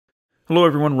Hello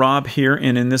everyone, Rob here,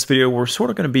 and in this video we're sort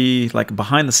of going to be like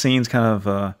behind the scenes kind of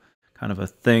a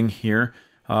thing here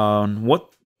on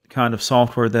what kind of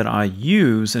software that I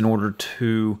use in order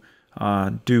to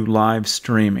do live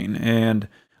streaming. And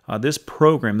this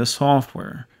program, this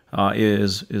software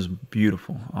is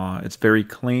beautiful. It's very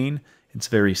clean, it's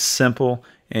very simple,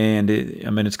 and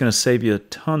it's going to save you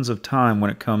tons of time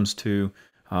when it comes to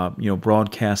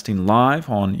broadcasting live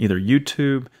on either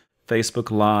YouTube, Facebook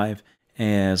Live,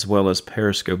 as well as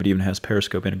Periscope. It even has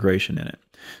Periscope integration in it.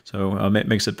 So it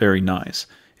makes it very nice.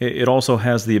 It also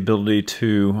has the ability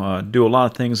to do a lot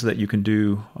of things that you can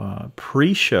do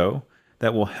pre-show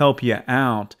that will help you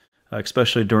out,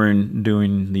 especially during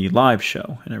doing the live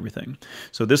show and everything.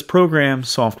 So this program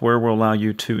software will allow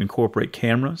you to incorporate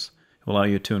cameras, it will allow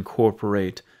you to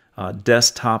incorporate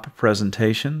desktop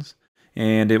presentations,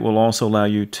 and it will also allow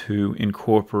you to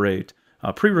incorporate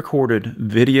pre-recorded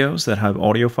videos that have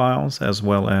audio files, as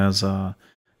well as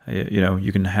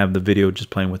you can have the video just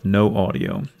playing with no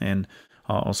audio. And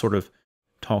I'll sort of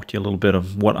talk to you a little bit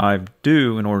of what I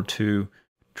do in order to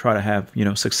try to have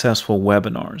successful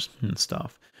webinars and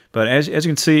stuff. But as you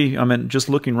can see, just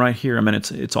looking right here,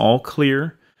 it's all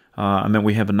clear.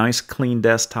 We have a nice clean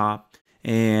desktop.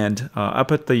 And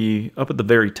up at the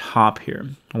very top here,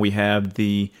 we have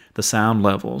the sound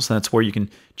levels. That's where you can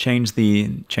change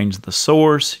the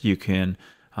source. You can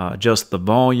adjust the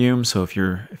volume. So if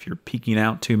you're peaking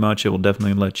out too much, it will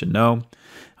definitely let you know.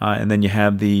 And then you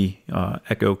have the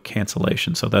echo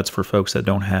cancellation. So that's for folks that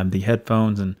don't have the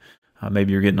headphones, and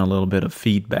maybe you're getting a little bit of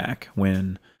feedback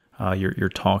when you're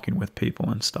talking with people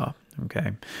and stuff.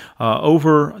 Okay.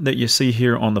 Over that you see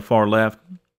here on the far left,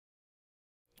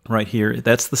 right here,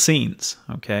 that's the scenes.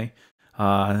 Okay,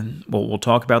 we'll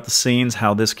talk about the scenes,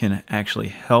 how this can actually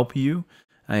help you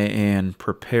and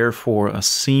prepare for a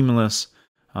seamless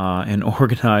and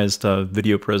organized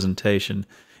video presentation.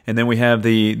 And then we have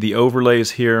the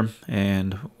overlays here,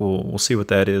 and we'll see what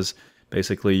that is.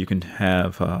 Basically, you can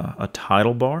have a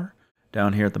title bar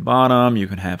down here at the bottom. You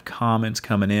can have comments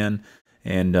coming in,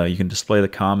 and you can display the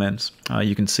comments.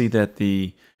 You can see that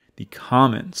the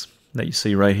comments that you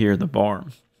see right here at the bar,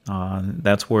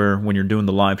 that's where, when you're doing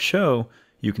the live show,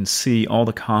 you can see all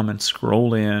the comments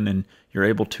scroll in, and you're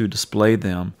able to display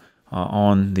them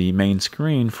on the main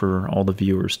screen for all the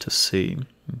viewers to see.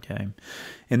 Okay,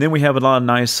 and then we have a lot of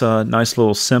nice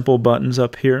little simple buttons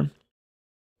up here.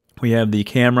 We have the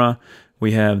camera,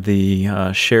 we have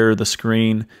the share the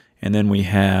screen, and then we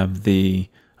have the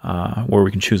where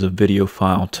we can choose a video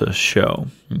file to show.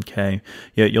 Okay,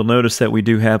 yeah, you'll notice that we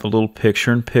do have a little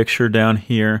picture-in-picture down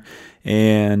here,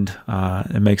 and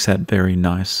it makes that very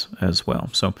nice as well.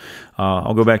 So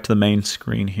I'll go back to the main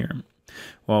screen here.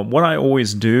 Well, what I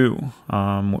always do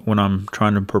when I'm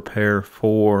trying to prepare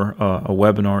for a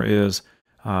webinar is,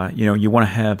 you want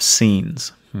to have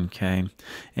scenes. Okay,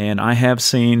 and I have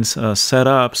scenes set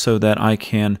up so that I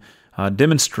can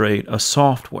demonstrate a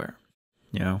software.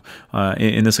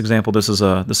 In this example, this is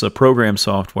a program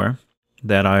software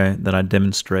that I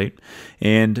demonstrate.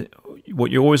 And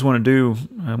what you always want to do,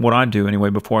 what I do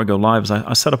anyway before I go live, is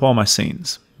I set up all my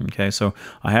scenes. Okay, so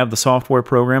I have the software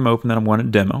program open that I want to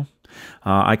demo.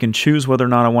 I can choose whether or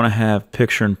not I want to have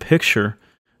picture-in-picture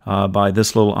by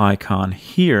this little icon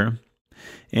here,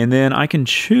 and then I can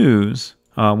choose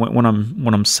when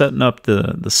I'm setting up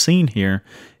the scene here,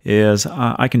 is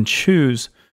I can choose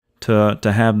to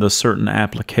have the certain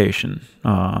application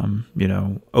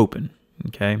open.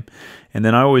 Okay, and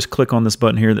then I always click on this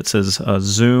button here that says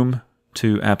zoom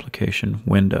to application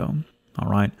window. All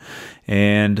right,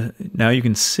 and now you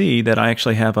can see that I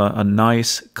actually have a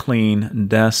nice clean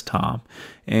desktop.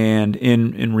 And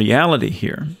in reality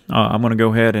here, I'm going to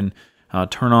go ahead and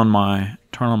turn on my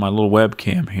little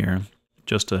webcam here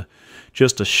just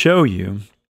to show you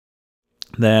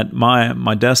that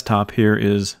my desktop here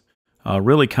is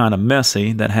really kind of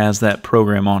messy, that has that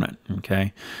program on it.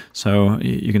 Okay, so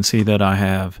you can see that I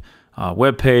have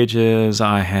web pages,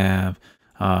 I have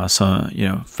some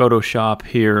Photoshop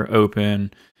here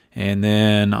open, and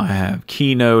then I have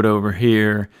Keynote over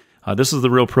here. This is the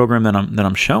real program that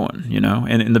I'm showing,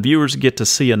 and the viewers get to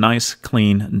see a nice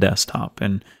clean desktop,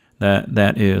 and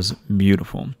that is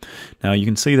beautiful. Now you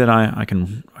can see that I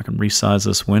can resize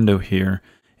this window here,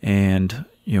 and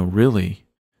really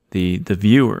the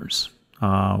viewers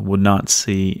would not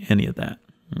see any of that.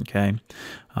 Okay,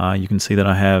 you can see that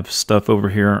I have stuff over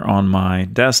here on my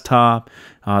desktop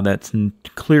that's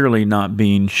clearly not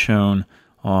being shown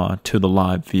to the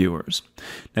live viewers.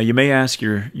 Now you may ask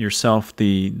yourself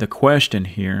the question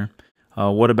here,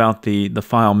 what about the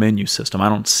file menu system? I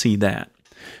don't see that.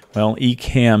 Well,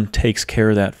 Ecamm takes care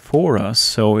of that for us,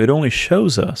 so it only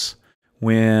shows us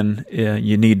when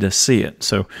you need to see it.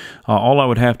 So all I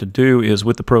would have to do is,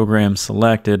 with the program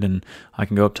selected, and I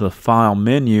can go up to the File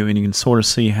menu, and you can sort of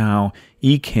see how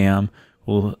Ecamm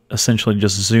will essentially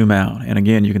just zoom out. And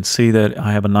again, you can see that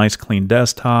I have a nice clean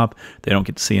desktop. They don't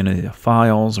get to see any of the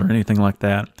files or anything like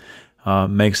that.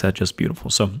 Makes that just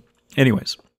beautiful. So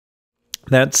anyways,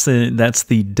 that's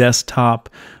the desktop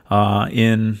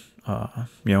in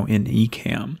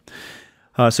Ecamm.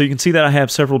 So you can see that I have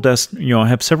several I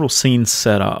have several scenes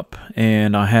set up,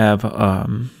 and I have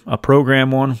a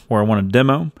program one where I want to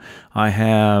demo. I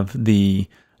have the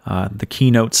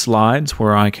keynote slides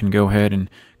where I can go ahead and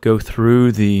go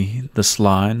through the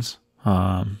slides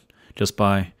just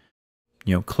by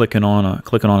clicking on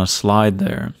a slide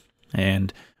there,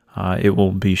 and it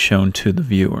will be shown to the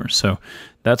viewer. So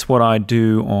that's what I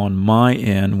do on my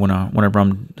end whenever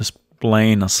I'm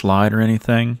displaying a slide or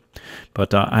anything.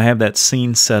 But I have that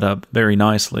scene set up very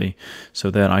nicely so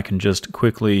that I can just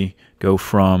quickly go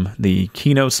from the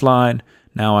keynote slide.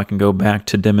 Now I can go back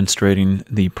to demonstrating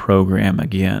the program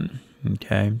again.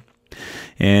 Okay.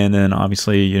 And then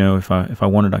obviously, if I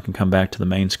wanted, I can come back to the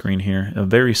main screen here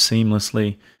very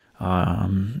seamlessly,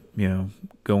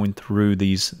 going through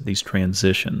these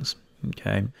transitions.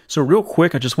 Okay, so real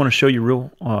quick, I just want to show you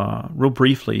real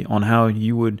briefly on how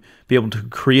you would be able to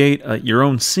create your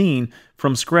own scene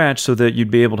from scratch, so that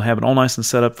you'd be able to have it all nice and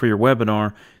set up for your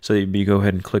webinar. So you'd go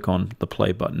ahead and click on the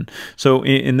play button. So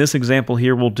in this example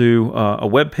here, we'll do a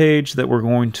web page that we're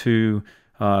going to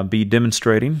be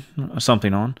demonstrating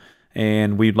something on,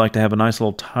 and we'd like to have a nice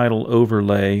little title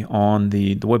overlay on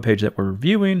the web page that we're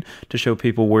viewing to show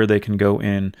people where they can go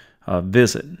and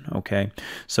visit. Okay,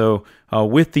 so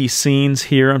with these scenes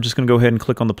here, I'm just going to go ahead and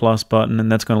click on the plus button,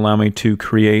 and that's going to allow me to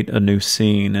create a new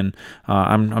scene. And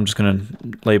I'm just going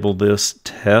to label this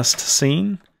test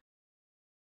scene.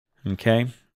 Okay,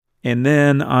 and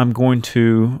then I'm going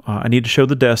to I need to show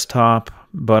the desktop,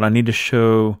 but I need to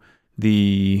show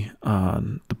the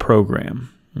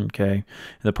program. Okay, and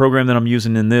the program that I'm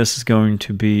using in this is going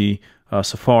to be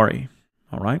Safari.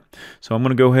 All right, so I'm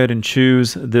going to go ahead and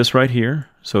choose this right here.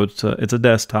 So it's a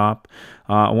desktop.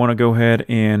 I want to go ahead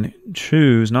and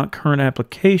choose not current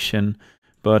application,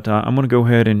 but I'm going to go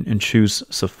ahead and choose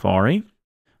Safari.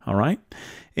 All right,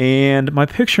 and my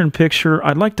picture-in-picture,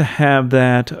 I'd like to have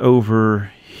that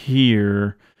over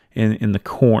here in the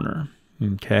corner.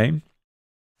 Okay.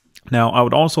 Now I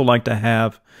would also like to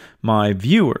have my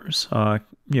viewers,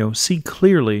 see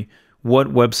clearly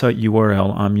what website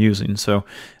URL I'm using. So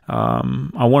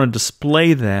I want to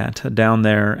display that down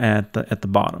there at the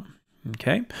bottom.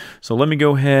 Okay, so let me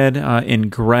go ahead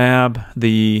and grab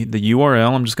the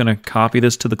URL. I'm just going to copy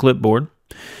this to the clipboard,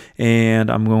 and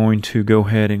I'm going to go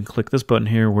ahead and click this button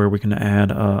here where we can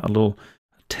add a little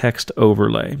text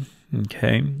overlay.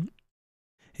 Okay,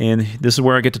 and this is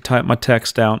where I get to type my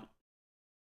text out,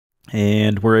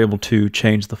 and we're able to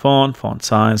change the font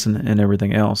size, and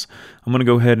everything else. I'm going to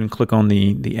go ahead and click on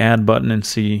the add button and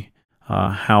see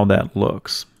how that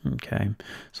looks. Okay,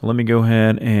 so let me go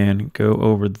ahead and go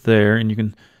over there, and you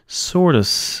can sort of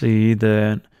see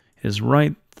that is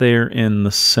right there in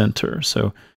the center.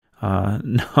 So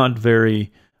not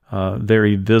very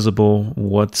visible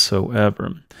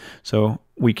whatsoever. So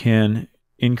we can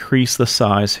increase the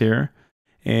size here.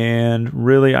 And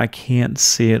really, I can't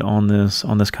see it on this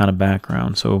kind of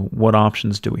background. So what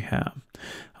options do we have?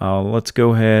 Let's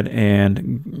go ahead,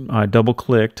 and I double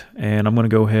clicked, and I'm going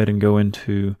to go ahead and go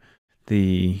into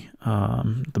the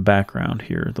background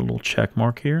here, the little check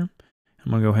mark here.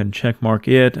 I'm going to go ahead and check mark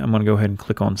it. I'm going to go ahead and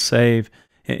click on save,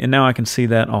 and now I can see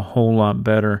that a whole lot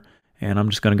better. And I'm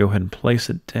just going to go ahead and place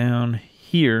it down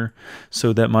here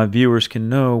so that my viewers can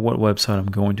know what website I'm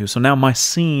going to. So now my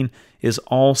scene is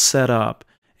all set up,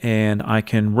 and I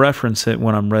can reference it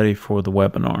when I'm ready for the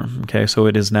webinar. Okay, so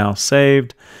it is now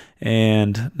saved,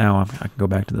 and now I can go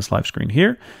back to this live screen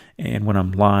here, and when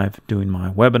I'm live doing my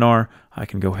webinar, I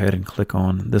can go ahead and click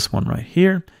on this one right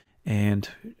here, and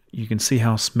you can see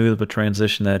how smooth of a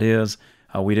transition that is.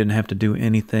 We didn't have to do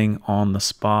anything on the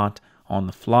spot, on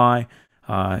the fly.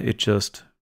 It just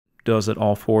does it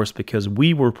all for us because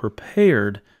we were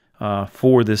prepared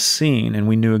for this scene, and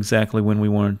we knew exactly when we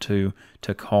wanted to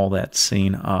call that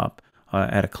scene up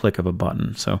at a click of a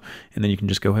button. So, and then you can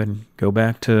just go ahead and go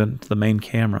back to the main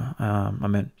camera.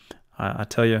 I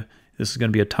tell you, this is going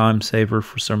to be a time saver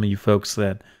for some of you folks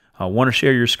that want to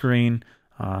share your screen.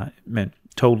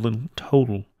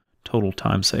 Total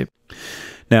time save.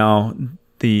 Now,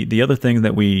 the other thing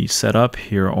that we set up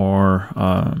here, or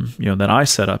that I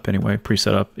set up anyway,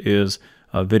 pre-set up, is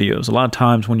videos. A lot of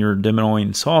times when you're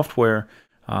demoing software,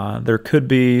 There could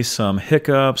be some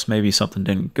hiccups, maybe something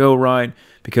didn't go right,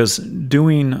 because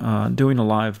doing a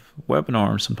live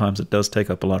webinar, sometimes it does take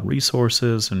up a lot of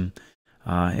resources and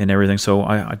everything. So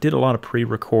I did a lot of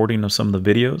pre-recording of some of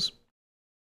the videos,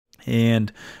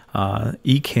 and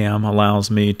Ecamm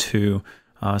allows me to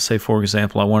say, for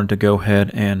example, I wanted to go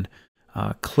ahead and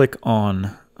click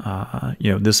on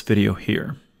this video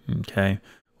here. Okay,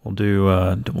 we'll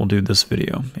do this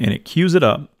video, and it queues it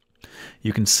up.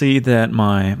 You can see that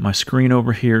my screen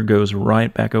over here goes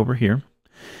right back over here.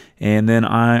 And then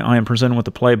I am presented with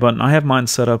the play button. I have mine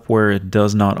set up where it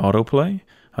does not autoplay.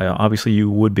 Obviously, you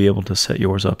would be able to set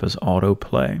yours up as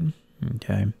autoplay.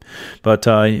 Okay, but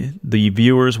the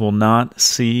viewers will not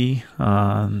see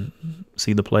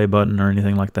the play button or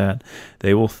anything like that.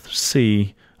 They will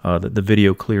see that the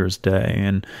video clear as day,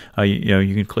 and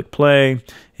you can click play,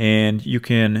 and you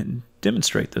can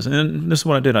demonstrate this. And this is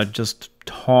what I did. I just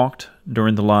talked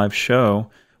during the live show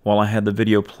while I had the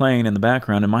video playing in the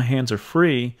background, and my hands are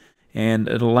free, and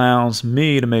it allows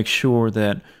me to make sure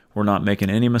that we're not making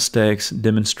any mistakes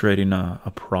demonstrating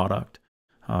a product,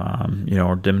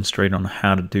 or demonstrating on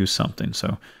how to do something.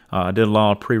 So I did a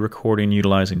lot of pre-recording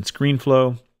utilizing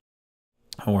ScreenFlow,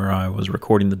 where I was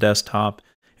recording the desktop,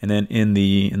 and then in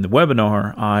the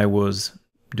webinar I was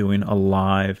doing a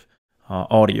live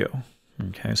audio.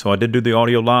 Okay, so I did do the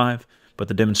audio live, but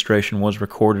the demonstration was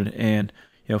recorded, and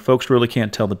folks really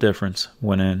can't tell the difference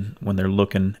when they're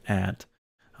looking at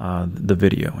the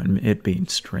video and it being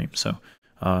streamed. So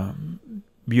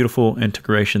beautiful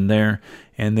integration there.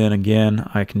 And then again,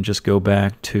 I can just go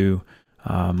back to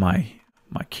my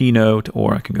keynote,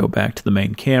 or I can go back to the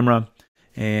main camera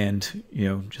and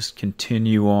just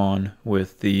continue on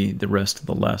with the rest of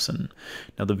the lesson.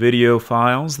 Now the video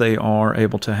files, they are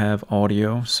able to have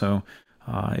audio, so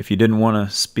if you didn't want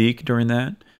to speak during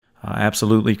that,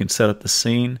 absolutely you can set up the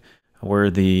scene where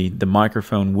the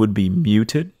microphone would be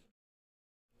muted,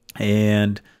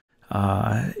 and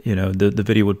the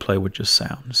video would play with just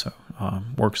sound. So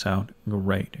works out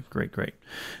great.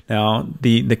 Now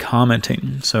the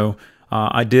commenting. So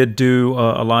I did do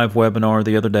a live webinar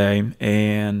the other day,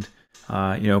 and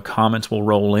comments will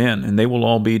roll in, and they will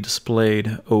all be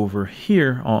displayed over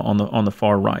here on the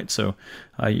far right. So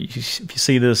if you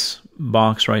see this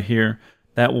box right here,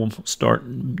 that will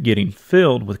start getting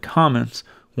filled with comments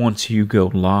once you go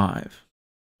live.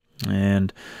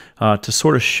 And to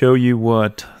sort of show you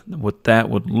what that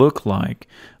would look like,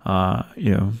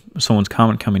 someone's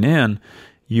comment coming in,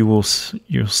 you'll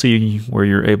see where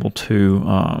you're able to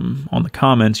on the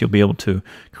comments, you'll be able to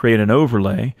create an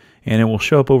overlay, and it will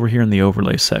show up over here in the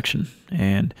overlay section,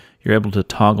 and you're able to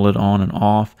toggle it on and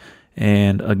off.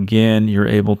 And again, you're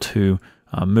able to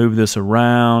move this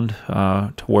around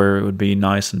to where it would be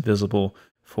nice and visible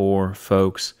for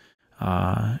folks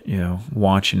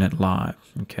watching it live.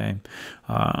 Okay,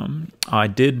 I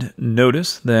did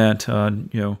notice that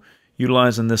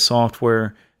utilizing this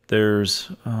software, there's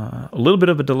a little bit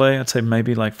of a delay. I'd say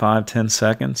maybe like 5-10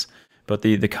 seconds, but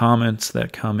the comments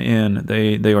that come in,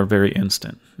 they are very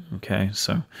instant. Okay,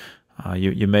 so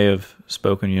you may have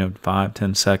spoken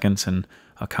 5-10 seconds, and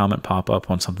a comment pop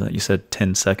up on something that you said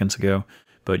 10 seconds ago,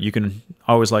 but you can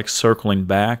always like circling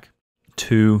back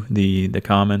to the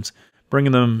comments,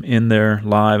 bringing them in there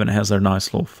live, and it has their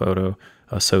nice little photo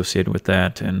associated with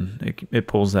that, and it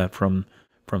pulls that from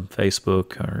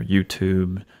Facebook or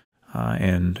YouTube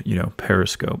and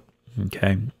Periscope.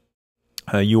 Okay,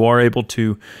 you are able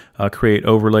to create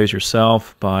overlays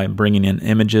yourself by bringing in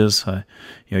images.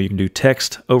 You can do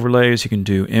text overlays, you can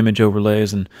do image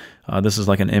overlays, and this is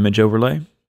like an image overlay.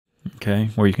 Okay,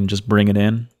 where you can just bring it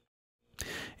in,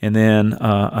 and then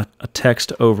a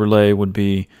text overlay would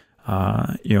be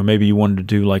maybe you wanted to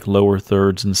do like lower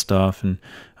thirds and stuff, and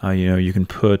you can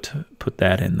put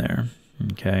that in there.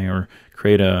 Okay, or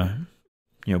create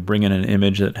bring in an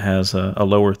image that has a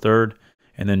lower third,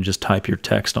 and then just type your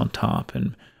text on top,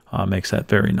 and makes that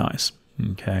very nice.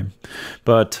 Okay,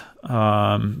 but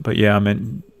yeah, I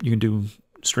mean, you can do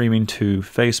streaming to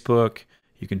Facebook,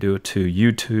 you can do it to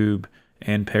YouTube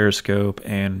and Periscope,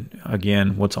 and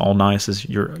again, what's all nice is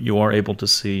you are able to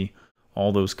see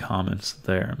all those comments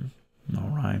there. All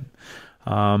right,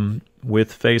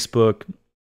 with Facebook,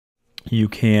 you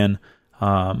can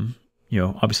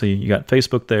obviously you got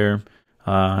Facebook there.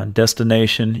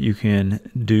 Destination, you can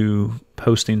do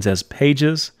postings as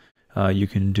pages, you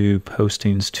can do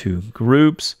postings to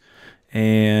groups,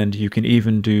 and you can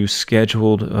even do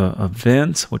scheduled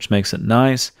events, which makes it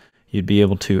nice. You'd be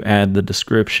able to add the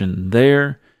description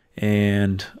there,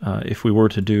 and if we were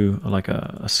to do like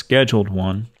a scheduled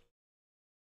one,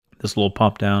 this little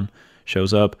pop down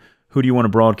shows up. who do you want to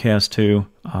broadcast to.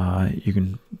 You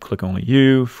can click only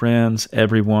you, friends,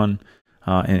 everyone,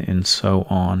 and so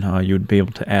on. You would be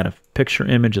able to add a picture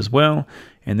image as well,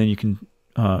 and then you can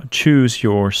choose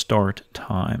your start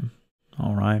time.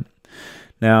 All right.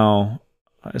 Now,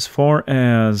 as far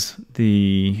as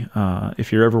the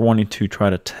if you're ever wanting to try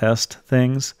to test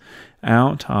things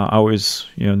out, I always,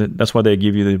 that's why they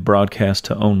give you the broadcast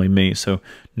to only me. So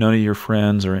none of your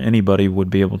friends or anybody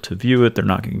would be able to view it. They're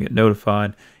not going to get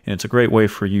notified, and it's a great way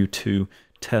for you to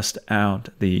test out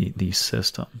the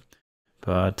system.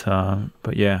 But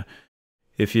yeah,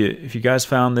 if you guys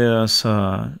found this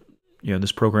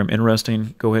this program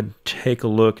interesting, go ahead and take a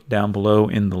look down below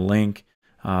in the link.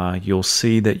 You'll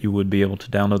see that you would be able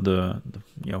to download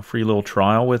the free little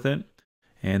trial with it,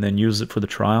 and then use it for the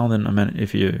trial. Then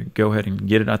if you go ahead and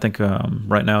get it, I think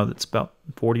right now it's about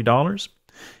 $40,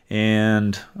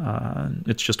 and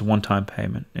it's just a one-time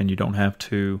payment, and you don't have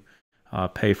to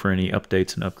pay for any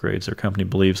updates and upgrades. Their company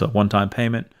believes a one-time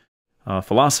payment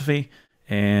philosophy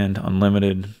and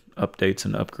unlimited updates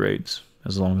and upgrades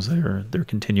as long as they're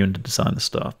continuing to design the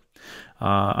stuff.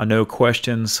 I know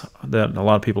questions that a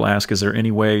lot of people ask: is there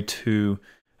any way to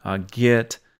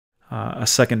get a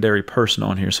secondary person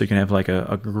on here so you can have like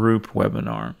a group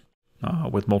webinar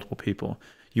with multiple people?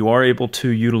 You are able to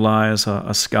utilize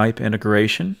a Skype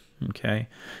integration. Okay,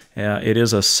 it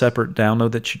is a separate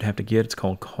download that you'd have to get. It's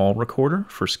called Call Recorder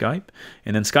for Skype,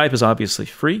 and then Skype is obviously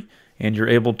free, and you're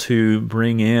able to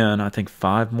bring in, I think,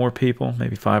 5 more people,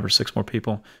 maybe 5 or 6 more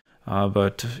people.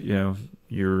 But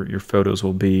your photos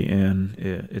will be in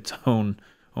its own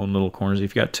little corners.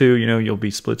 If you got 2, you'll be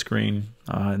split screen,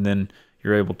 and then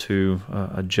you're able to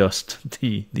adjust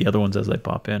the other ones as they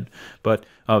pop in. But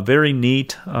a very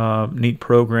neat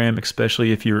program,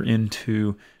 especially if you're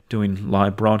into doing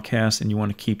live broadcasts and you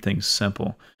want to keep things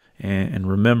simple. And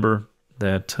remember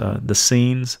that the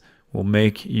scenes will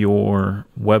make your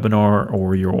webinar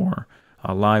or your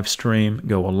live stream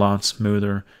go a lot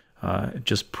smoother.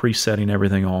 Just presetting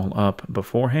everything all up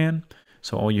beforehand.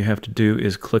 So all you have to do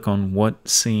is click on what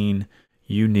scene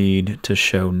you need to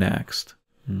show next.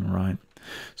 All right.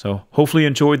 So hopefully you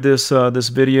enjoyed this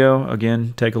video.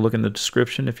 Again, take a look in the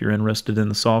description if you're interested in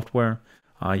the software.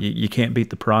 You can't beat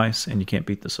the price, and you can't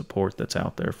beat the support that's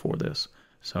out there for this.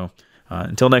 So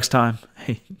until next time,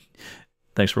 hey,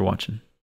 thanks for watching.